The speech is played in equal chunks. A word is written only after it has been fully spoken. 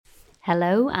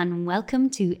Hello and welcome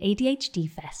to ADHD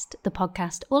Fest, the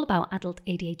podcast all about adult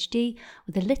ADHD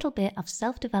with a little bit of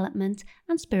self-development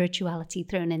and spirituality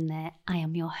thrown in there. I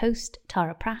am your host,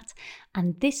 Tara Pratt,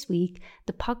 and this week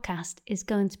the podcast is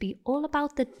going to be all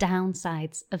about the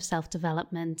downsides of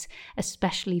self-development,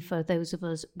 especially for those of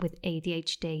us with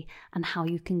ADHD, and how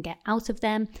you can get out of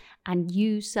them and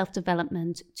use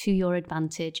self-development to your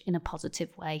advantage in a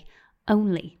positive way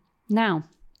only. Now,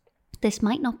 this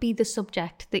might not be the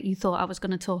subject that you thought I was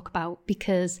going to talk about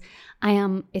because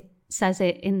it says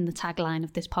it in the tagline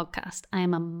of this podcast, I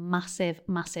am a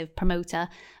massive promoter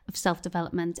of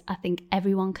self-development. I think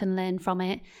everyone can learn from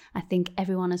it. I think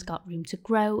everyone has got room to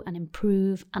grow and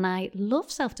improve. And I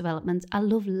love self-development. I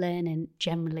love learning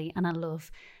generally. And I love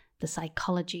the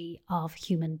psychology of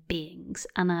human beings.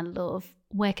 And I love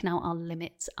working out our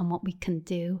limits and what we can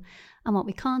do and what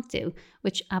we can't do,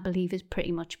 which I believe is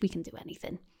pretty much we can do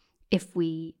anything if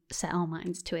we set our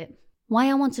minds to it. Why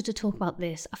I wanted to talk about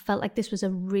this, I felt like this was a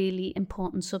really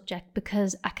important subject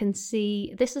because I can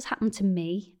see this has happened to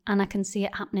me and I can see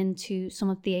it happening to some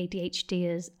of the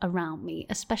ADHDers around me,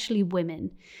 especially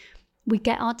women. We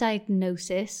get our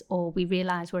diagnosis or we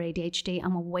realise we're ADHD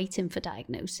and we're waiting for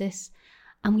diagnosis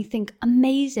and we think,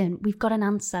 amazing, we've got an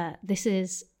answer. This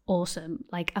is awesome.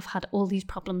 Like, I've had all these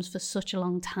problems for such a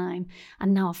long time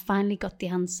and now I've finally got the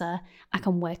answer. I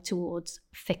can work towards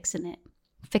fixing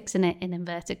it in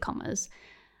inverted commas.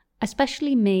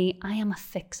 Especially me, I am a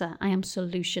fixer. I am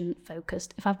solution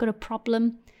focused. If I've got a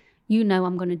problem,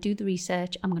 I'm going to do the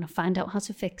research. I'm going to find out how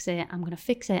to fix it. I'm going to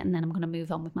fix it and then I'm going to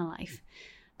move on with my life.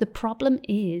 The problem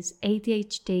is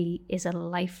ADHD is a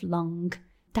lifelong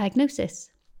diagnosis.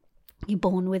 You're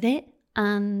born with it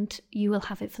and you will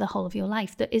have it for the whole of your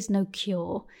life. There is no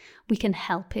cure. We can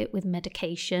help it with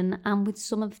medication and with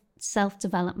some of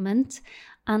self-development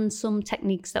and some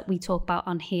techniques that we talk about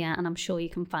on here, and I'm sure you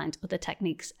can find other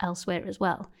techniques elsewhere as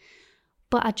well.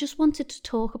 But I just wanted to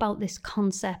talk about this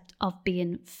concept of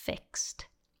being fixed.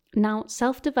 Now,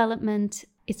 self-development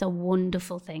is a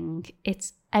wonderful thing.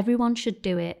 Everyone should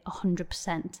do it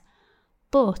 100%.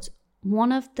 But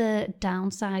one of the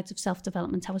downsides of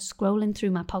self-development, I was scrolling through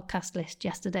my podcast list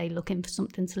yesterday looking for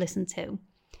something to listen to.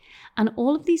 And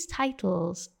all of these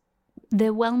titles,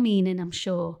 they're well-meaning, I'm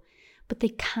sure, but they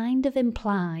kind of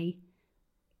imply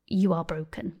you are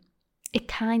broken. It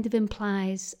kind of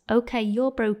implies, okay,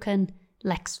 you're broken,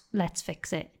 let's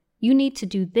fix it. You need to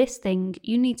do this thing,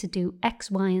 you need to do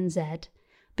X, Y, and Z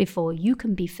before you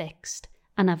can be fixed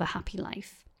and have a happy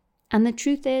life. And the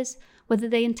truth is, whether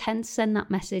they intend to send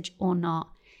that message or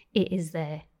not, it is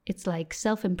there. It's like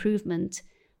self-improvement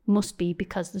must be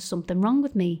because there's something wrong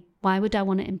with me. Why would I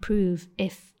want to improve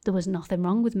if there was nothing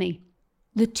wrong with me?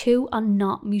 The two are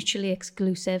not mutually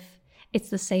exclusive. It's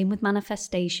the same with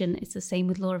manifestation. It's the same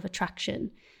with law of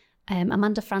attraction.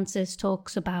 Amanda Frances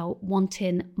talks about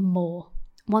wanting more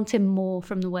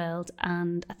from the world.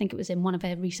 And I think it was in one of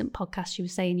her recent podcasts, she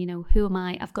was saying, who am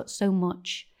I? I've got so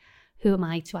much. Who am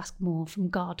I to ask more from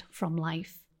God, from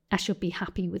life? I should be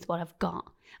happy with what I've got.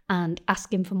 And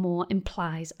asking for more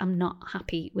implies I'm not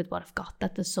happy with what I've got,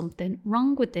 that there's something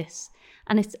wrong with this.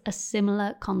 And it's a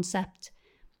similar concept.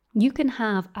 You can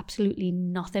have absolutely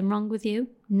nothing wrong with you,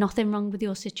 nothing wrong with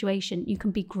your situation. You can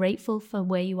be grateful for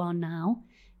where you are now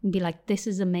and be like, this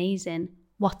is amazing.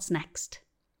 What's next?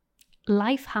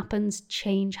 Life happens,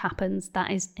 change happens. That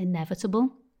is inevitable.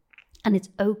 And it's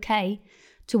okay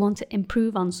to want to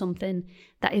improve on something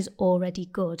that is already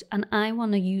good. And I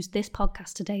want to use this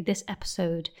podcast today, this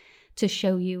episode, to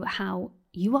show you how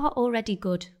you are already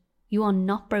good. You are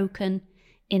not broken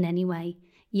in any way.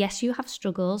 Yes, you have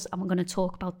struggles, and we're going to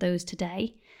talk about those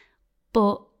today,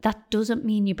 but that doesn't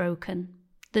mean you're broken.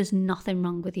 There's nothing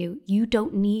wrong with you. You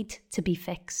don't need to be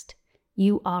fixed.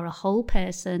 You are a whole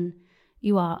person.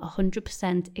 You are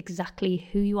 100% exactly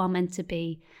who you are meant to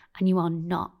be, and you are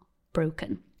not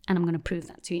broken. And I'm going to prove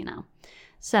that to you now.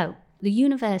 So, the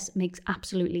universe makes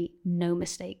absolutely no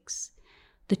mistakes.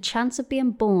 The chance of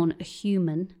being born a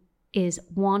human is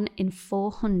 1 in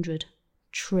 400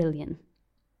 trillion.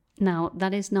 Now,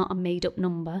 that is not a made-up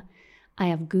number. I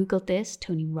have Googled this.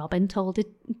 Tony Robbins told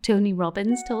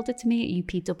it to me at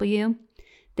UPW.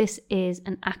 This is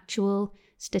an actual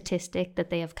statistic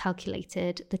that they have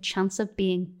calculated. The chance of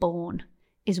being born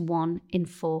is 1 in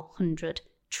 400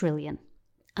 trillion.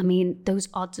 I mean, those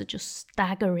odds are just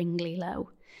staggeringly low.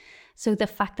 So the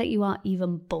fact that you are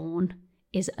even born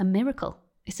is a miracle.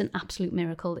 It's an absolute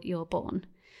miracle that you're born.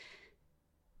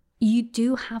 You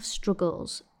do have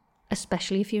struggles,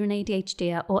 especially if you're an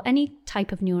ADHD or any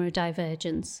type of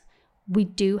neurodivergence. We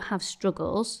do have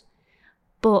struggles,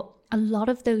 but a lot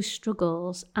of those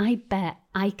struggles, I bet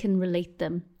I can relate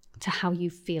them to how you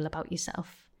feel about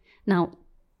yourself. Now,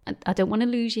 I don't want to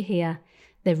lose you here.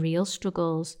 They're real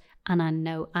struggles, and I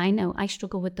know I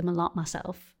struggle with them a lot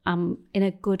myself. I'm in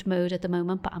a good mode at the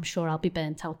moment, but I'm sure I'll be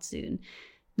burnt out soon.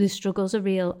 The struggles are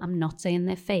real. I'm not saying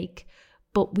they're fake,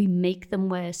 but we make them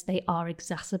worse. They are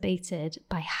exacerbated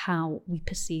by how we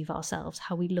perceive ourselves,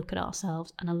 how we look at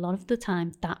ourselves. And a lot of the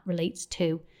time that relates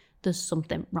to, there's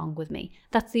something wrong with me.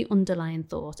 That's the underlying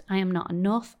thought. I am not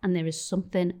enough and there is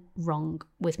something wrong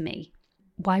with me.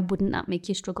 Why wouldn't that make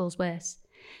your struggles worse?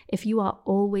 If you are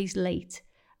always late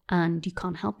and you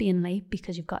can't help being late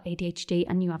because you've got ADHD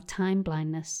and you have time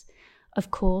blindness,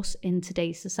 of course, in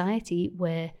today's society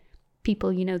where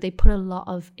people, they put a lot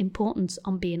of importance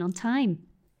on being on time.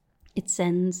 It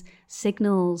sends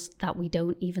signals that we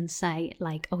don't even say,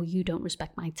 like, oh, you don't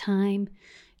respect my time,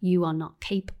 you are not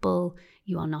capable,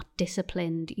 you are not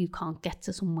disciplined, you can't get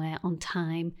to somewhere on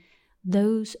time.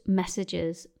 Those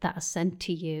messages that are sent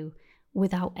to you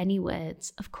without any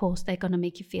words, of course, they're going to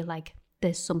make you feel like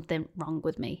there's something wrong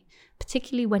with me,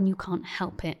 particularly when you can't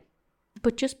help it.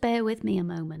 But just bear with me a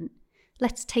moment.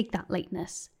 Let's take that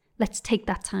lateness. Let's take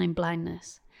that time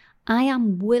blindness. I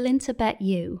am willing to bet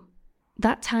you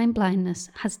that time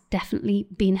blindness has definitely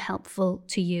been helpful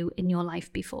to you in your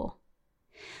life before.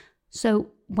 So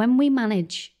when we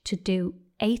manage to do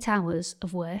 8 hours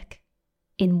of work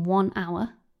in 1 hour,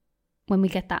 when we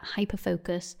get that hyper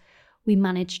focus, we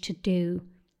manage to do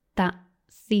that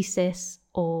thesis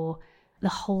or the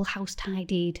whole house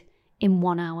tidied in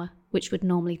 1 hour, which would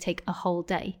normally take a whole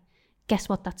day. Guess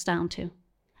what that's down to?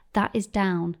 That is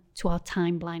down to our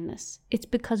time blindness. It's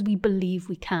because we believe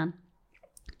we can.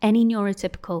 Any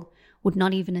neurotypical would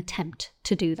not even attempt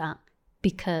to do that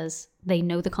because they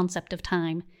know the concept of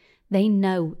time.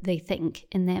 They think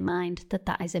in their mind that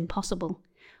that is impossible.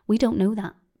 We don't know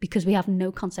that because we have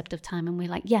no concept of time and we're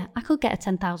like, yeah, I could get a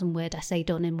 10,000 word essay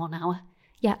done in 1 hour.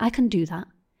 Yeah, I can do that.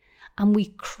 And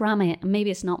we cram it, and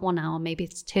maybe it's not 1 hour, maybe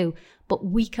it's 2, but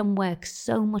we can work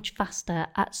so much faster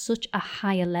at such a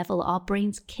higher level. Our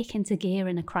brains kick into gear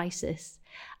in a crisis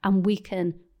and we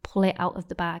can pull it out of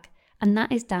the bag. And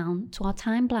that is down to our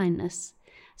time blindness.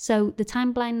 So the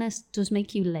time blindness does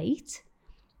make you late,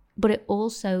 but it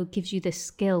also gives you this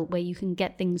skill where you can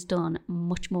get things done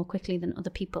much more quickly than other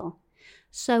people.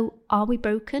 So are we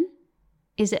broken?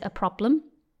 Is it a problem?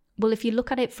 Well, if you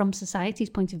look at it from society's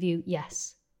point of view,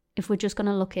 yes. If we're just going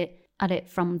to look at it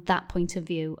from that point of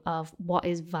view of what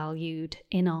is valued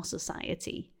in our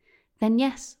society, then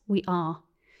yes, we are.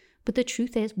 But the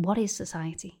truth is, what is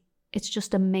society? It's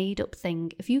just a made-up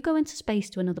thing. If you go into space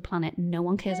to another planet, no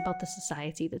one cares about the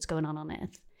society that's going on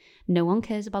Earth. No one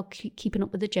cares about keeping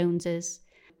up with the Joneses.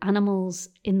 Animals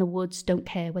in the woods don't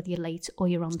care whether you're late or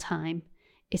you're on time.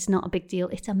 It's not a big deal.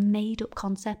 It's a made-up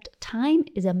concept. Time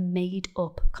is a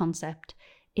made-up concept.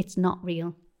 It's not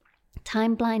real.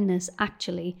 Time blindness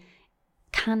actually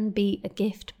can be a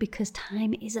gift because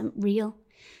time isn't real.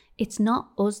 It's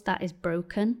not us that is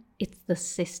broken. It's the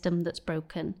system that's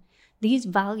broken. These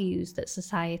values that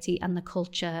society and the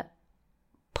culture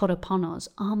put upon us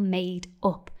are made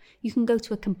up. You can go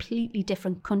to a completely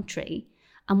different country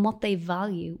and what they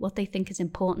value, what they think is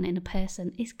important in a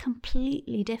person is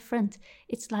completely different.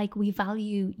 It's like we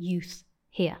value youth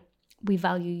here. We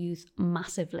value youth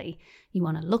massively. You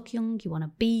want to look young, you want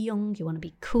to be young, you want to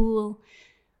be cool.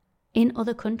 In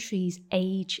other countries,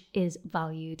 age is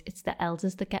valued. It's the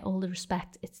elders that get all the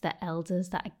respect. It's the elders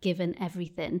that are given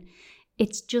everything.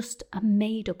 It's just a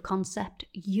made-up concept.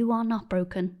 You are not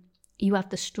broken. You have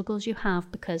the struggles you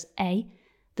have because A,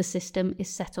 the system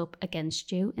is set up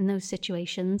against you in those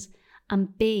situations,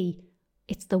 and B,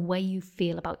 it's the way you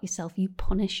feel about yourself. You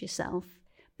punish yourself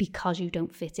because you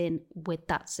don't fit in with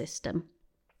that system.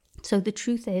 So the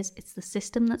truth is, it's the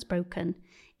system that's broken.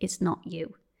 It's not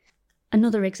you.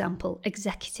 Another example,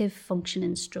 executive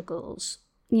functioning struggles.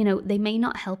 They may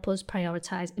not help us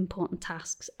prioritize important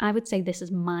tasks. I would say this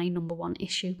is my number one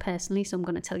issue personally, so I'm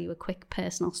going to tell you a quick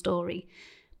personal story.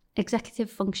 Executive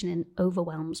functioning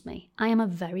overwhelms me. I am a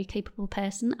very capable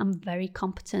person. I'm very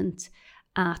competent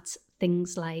at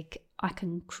things like I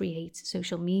can create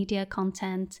social media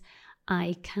content.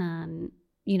 I can,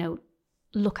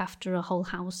 look after a whole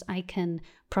house. I can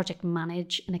project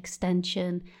manage an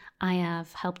extension. I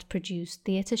have helped produce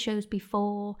theatre shows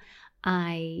before.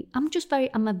 I'm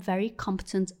a very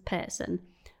competent person,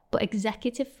 but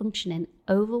executive functioning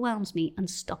overwhelms me and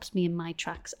stops me in my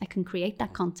tracks. I can create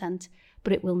that content,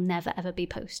 but it will never ever be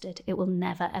posted. It will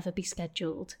never ever be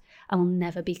scheduled. I will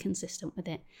never be consistent with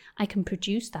it. I can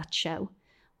produce that show,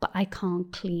 but I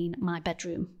can't clean my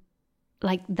bedroom.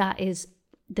 Like, that is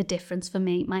the difference for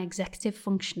me. My executive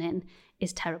functioning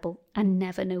is terrible. I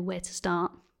never know where to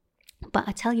start. But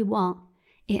I tell you what,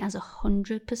 it has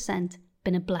 100%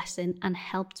 been a blessing and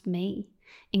helped me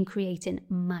in creating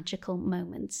magical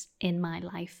moments in my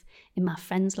life, in my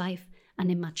friends' life,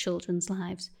 and in my children's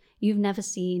lives. You've never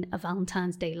seen a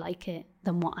Valentine's Day like it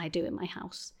than what I do in my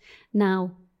house.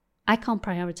 Now, I can't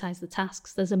prioritize the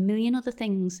tasks. There's a million other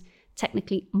things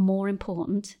technically more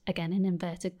important, again in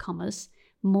inverted commas,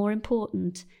 more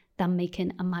important than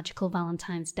making a magical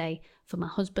Valentine's Day for my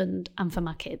husband and for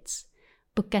my kids.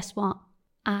 But guess what?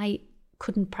 I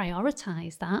couldn't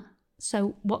prioritize that.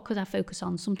 So what could I focus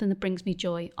on? Something that brings me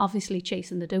joy, obviously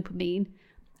chasing the dopamine.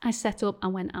 I set up, I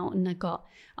went out and I got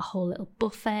a whole little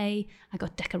buffet. I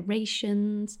got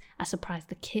decorations. I surprised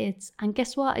the kids. And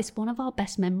guess what? It's one of our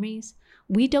best memories.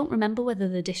 We don't remember whether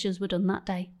the dishes were done that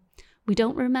day. We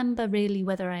don't remember really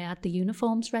whether I had the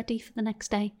uniforms ready for the next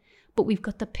day. But we've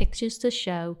got the pictures to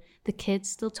show. The kids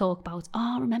still talk about,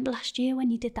 oh, remember last year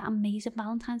when you did that amazing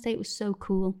Valentine's Day? It was so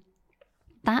cool.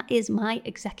 That is my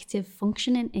executive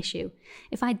functioning issue.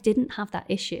 If I didn't have that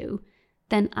issue,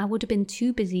 then I would have been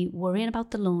too busy worrying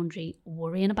about the laundry,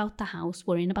 worrying about the house,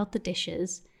 worrying about the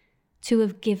dishes, to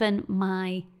have given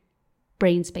my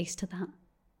brain space to that.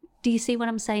 Do you see what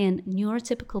I'm saying?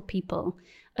 Neurotypical people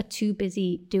are too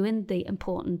busy doing the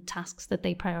important tasks that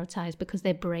they prioritize because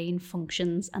their brain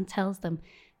functions and tells them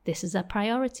this is a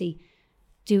priority.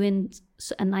 Doing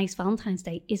a nice Valentine's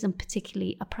Day isn't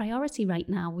particularly a priority right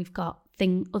now. We've got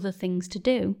other things to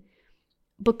do.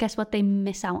 But guess what? They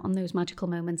miss out on those magical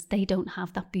moments. They don't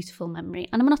have that beautiful memory.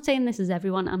 And I'm not saying this is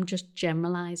everyone, I'm just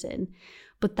generalizing.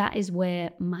 But that is where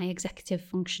my executive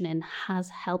functioning has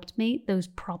helped me. Those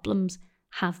problems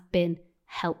have been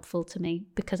helpful to me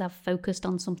because I've focused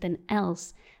on something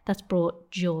else that's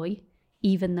brought joy,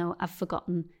 even though I've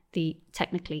forgotten the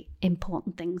technically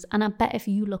important things. And I bet if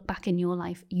you look back in your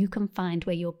life, you can find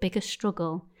where your biggest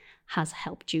struggle has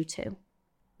helped you too.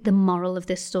 The moral of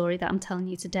this story that I'm telling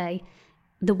you today,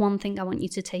 the one thing I want you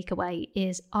to take away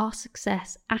is our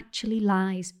success actually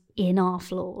lies in our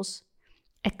flaws.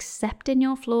 Accepting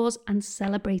your flaws and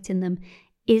celebrating them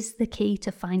is the key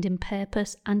to finding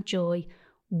purpose and joy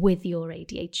with your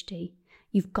ADHD.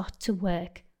 You've got to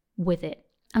work with it.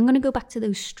 I'm going to go back to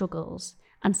those struggles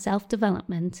and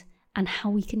self-development and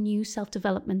how we can use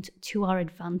self-development to our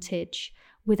advantage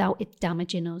without it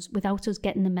damaging us, without us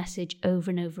getting the message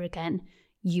over and over again,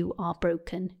 you are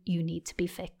broken, you need to be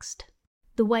fixed.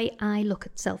 The way I look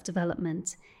at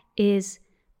self-development is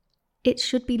it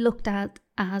should be looked at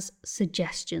as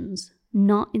suggestions,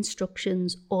 not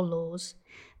instructions or laws.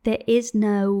 There is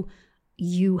no,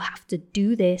 you have to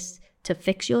do this to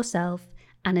fix yourself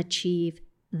and achieve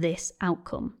this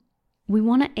outcome. We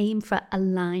want to aim for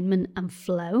alignment and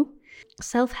flow.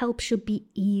 Self-help should be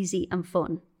easy and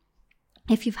fun.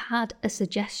 If you've had a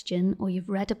suggestion or you've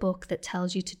read a book that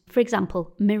tells you to, for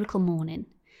example, Miracle Morning.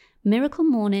 Miracle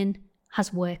Morning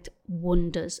has worked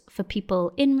wonders for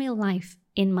people in real life,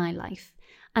 in my life.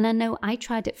 And I know I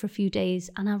tried it for a few days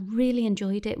and I really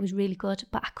enjoyed it. It was really good,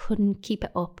 but I couldn't keep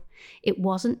it up. It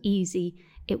wasn't easy.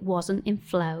 It wasn't in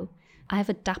flow. I've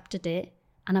adapted it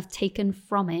and I've taken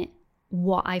from it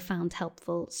what I found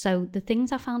helpful. So the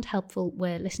things I found helpful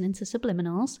were listening to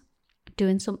subliminals,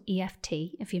 doing some EFT,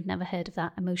 if you've never heard of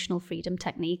that, emotional freedom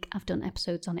technique. I've done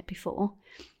episodes on it before.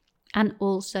 And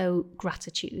also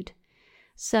gratitude.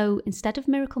 So instead of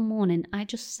Miracle Morning, I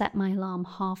just set my alarm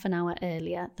half an hour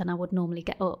earlier than I would normally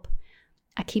get up.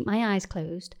 I keep my eyes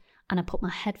closed and I put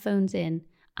my headphones in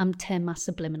and turn my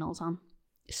subliminals on.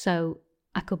 So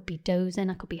I could be dozing,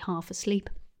 I could be half asleep.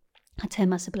 I turn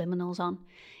my subliminals on.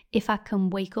 If I can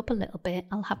wake up a little bit,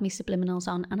 I'll have my subliminals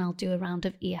on and I'll do a round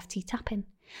of EFT tapping.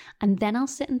 And then I'll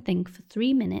sit and think for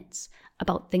 3 minutes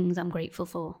about things I'm grateful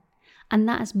for. And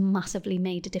that has massively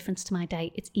made a difference to my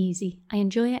day. It's easy. I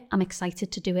enjoy it. I'm excited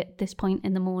to do it at this point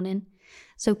in the morning.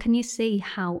 So can you see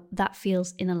how that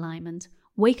feels in alignment?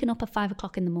 Waking up at 5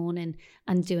 o'clock in the morning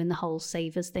and doing the whole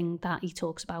savers thing that he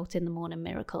talks about in the Morning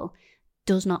Miracle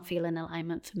does not feel in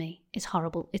alignment for me. It's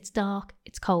horrible. It's dark.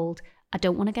 It's cold. I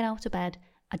don't want to get out of bed.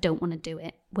 I don't want to do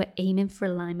it. We're aiming for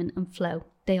alignment and flow.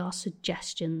 They are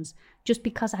suggestions. Just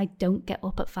because I don't get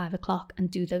up at 5 o'clock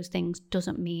and do those things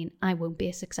doesn't mean I won't be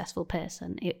a successful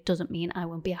person. It doesn't mean I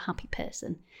won't be a happy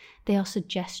person. They are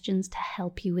suggestions to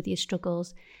help you with your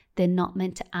struggles. They're not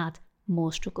meant to add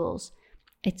more struggles.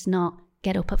 It's not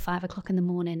get up at 5 o'clock in the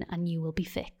morning and you will be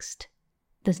fixed.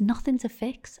 There's nothing to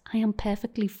fix. I am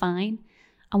perfectly fine.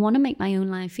 I want to make my own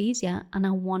life easier and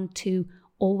I want to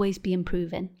always be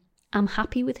improving. I'm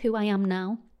happy with who I am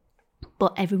now,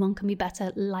 but everyone can be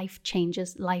better. Life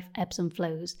changes, life ebbs and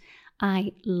flows.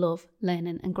 I love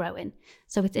learning and growing.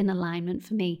 So it's in alignment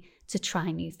for me to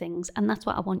try new things. And that's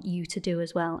what I want you to do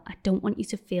as well. I don't want you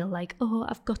to feel like, oh,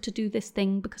 I've got to do this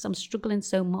thing because I'm struggling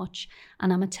so much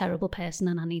and I'm a terrible person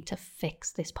and I need to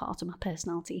fix this part of my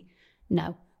personality.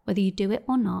 No, whether you do it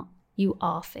or not, you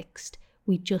are fixed.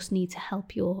 We just need to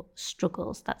help your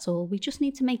struggles. That's all. We just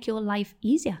need to make your life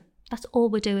easier. That's all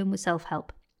we're doing with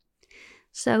self-help.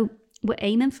 So we're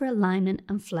aiming for alignment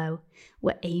and flow.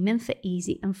 We're aiming for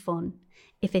easy and fun.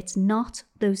 If it's not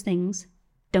those things,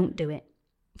 don't do it.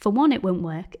 For one, it won't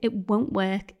work. It won't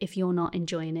work if you're not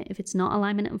enjoying it. If it's not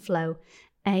alignment and flow,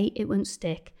 A, it won't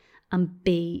stick, and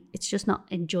B, it's just not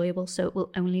enjoyable, so it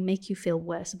will only make you feel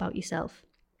worse about yourself.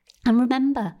 And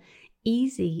remember,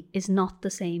 easy is not the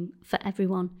same for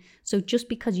everyone. So just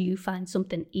because you find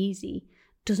something easy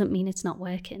doesn't mean it's not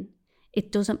working.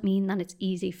 It doesn't mean that it's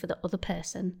easy for the other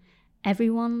person.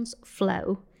 Everyone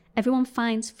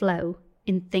finds flow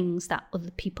in things that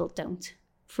other people don't.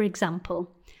 For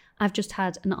example, I've just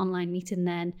had an online meeting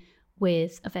then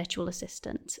with a virtual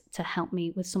assistant to help me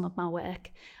with some of my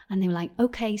work. And they were like,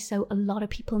 okay, so a lot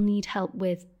of people need help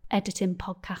with editing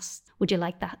podcasts. Would you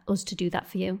like us to do that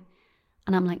for you?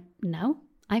 And I'm like, no,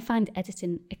 I find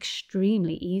editing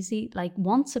extremely easy. Like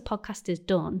once a podcast is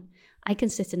done, I can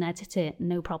sit and edit it,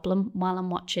 no problem. While I'm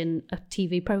watching a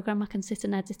TV program, I can sit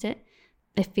and edit it.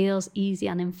 It feels easy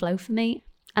and in flow for me.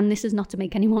 And this is not to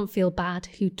make anyone feel bad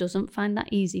who doesn't find that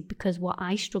easy, because what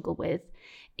I struggle with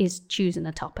is choosing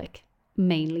a topic,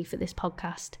 mainly for this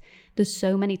podcast. There's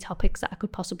so many topics that I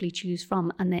could possibly choose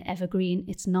from and they're evergreen.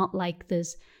 It's not like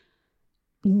there's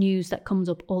news that comes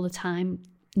up all the time,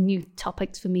 new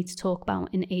topics for me to talk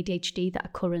about in ADHD that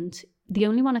are current. The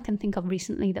only one I can think of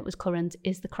recently that was current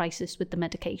is the crisis with the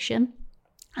medication.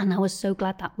 And I was so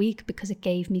glad that week because it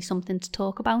gave me something to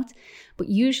talk about. But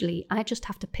usually I just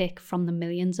have to pick from the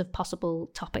millions of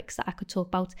possible topics that I could talk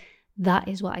about. That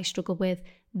is what I struggle with.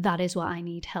 That is what I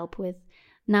need help with.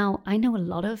 Now, I know a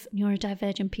lot of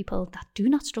neurodivergent people that do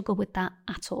not struggle with that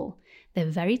at all. They're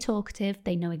very talkative.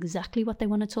 They know exactly what they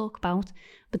want to talk about.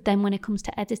 But then when it comes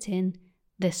to editing,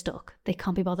 they're stuck. They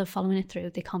can't be bothered following it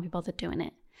through. They can't be bothered doing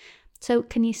it. So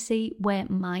can you see where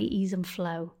my ease and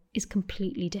flow is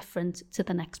completely different to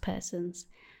the next person's?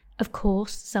 Of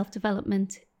course,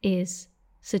 self-development is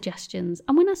suggestions.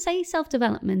 And when I say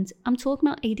self-development, I'm talking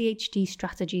about ADHD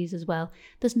strategies as well.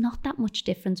 There's not that much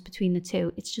difference between the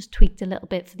two. It's just tweaked a little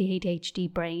bit for the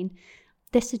ADHD brain.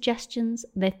 They're suggestions,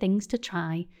 they're things to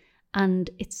try, and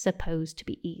it's supposed to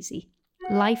be easy.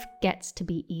 Life gets to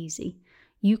be easy.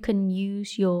 You can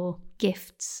use your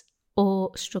gifts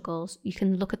or struggles. You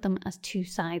can look at them as two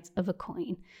sides of a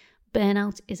coin.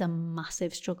 Burnout is a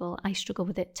massive struggle. I struggle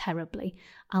with it terribly.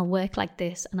 I'll work like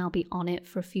this and I'll be on it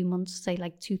for a few months, say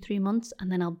like 2-3 months, and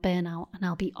then I'll burn out and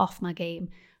I'll be off my game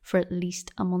for at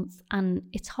least a month. And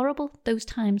it's horrible. Those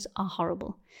times are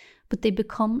horrible. But they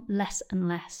become less and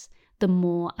less the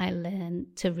more I learn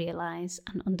to realize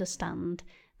and understand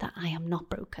that I am not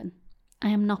broken. I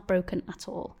am not broken at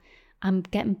all. I'm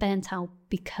getting burnt out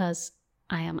because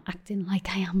I am acting like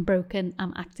I am broken.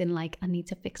 I'm acting like I need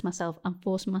to fix myself. I'm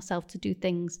forcing myself to do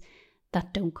things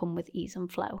that don't come with ease and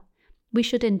flow. We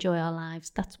should enjoy our lives.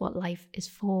 That's what life is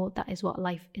for. That is what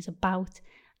life is about.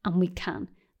 And we can.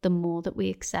 The more that we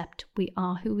accept we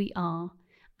are who we are,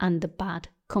 and the bad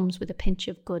comes with a pinch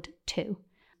of good too.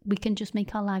 We can just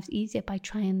make our lives easier by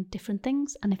trying different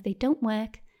things. And if they don't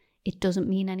work, it doesn't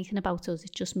mean anything about us.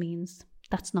 It just means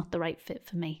that's not the right fit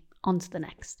for me. On to the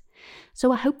next.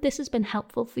 So I hope this has been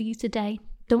helpful for you today.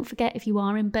 Don't forget, if you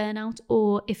are in burnout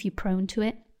or if you're prone to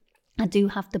it, I do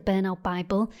have the Burnout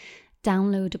Bible,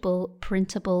 downloadable,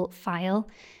 printable file.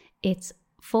 It's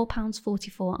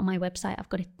 £4.44 on my website. I've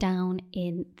got it down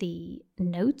in the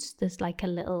notes. There's like a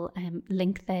little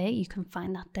link there. You can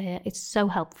find that there. It's so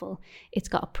helpful. It's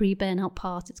got a pre-burnout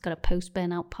part. It's got a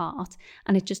post-burnout part.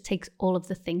 And it just takes all of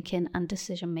the thinking and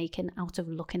decision making out of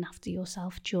looking after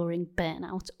yourself during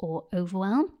burnout or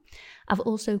overwhelm. I've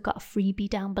also got a freebie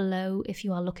down below if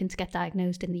you are looking to get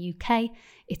diagnosed in the UK.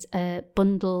 It's a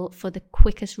bundle for the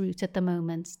quickest route at the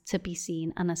moment to be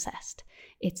seen and assessed.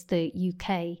 It's the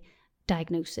UK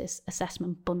diagnosis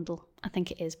assessment bundle, I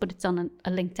think it is, but it's on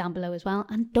a link down below as well.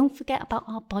 And don't forget about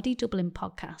our body doubling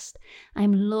podcast.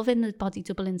 I'm loving the body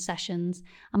doubling sessions.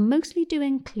 I'm mostly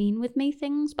doing clean with me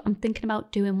things, but I'm thinking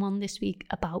about doing one this week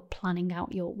about planning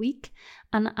out your week.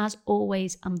 And as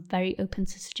always, I'm very open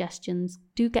to suggestions.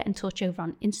 Do get in touch over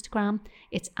on Instagram.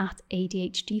 It's at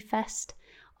ADHD Fest.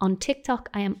 On TikTok,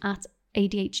 I am at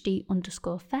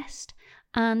ADHD_Fest.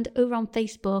 And over on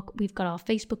Facebook, we've got our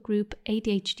Facebook group,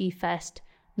 ADHD Fest,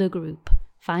 the group.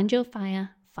 Find your fire,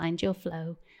 find your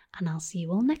flow, and I'll see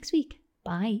you all next week.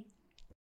 Bye.